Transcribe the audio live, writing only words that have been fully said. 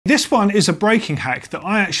This one is a braking hack that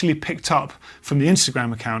I actually picked up from the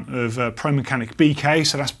Instagram account of Pro Mechanic BK,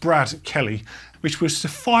 so that's Brad Kelly, which was to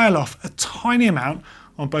file off a tiny amount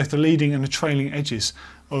on both the leading and the trailing edges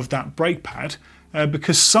of that brake pad.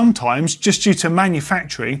 Because sometimes, just due to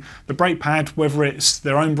manufacturing, the brake pad, whether it's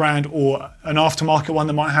their own brand or an aftermarket one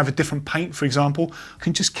that might have a different paint, for example,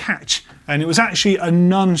 can just catch. And it was actually a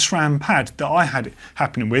non-SRAM pad that I had it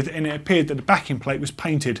happening with, and it appeared that the backing plate was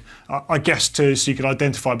painted, I guess, so you could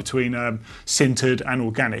identify between sintered and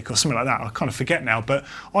organic or something like that. I kind of forget now, but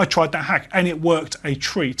I tried that hack and it worked a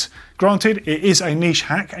treat. Granted, it is a niche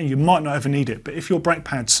hack and you might not ever need it, but if your brake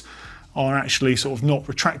pads are actually sort of not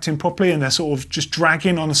retracting properly and they're sort of just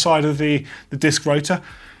dragging on the side of the disc rotor,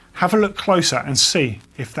 have a look closer and see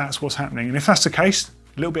if that's what's happening. And if that's the case,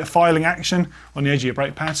 a little bit of filing action on the edge of your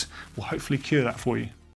brake pads will hopefully cure that for you.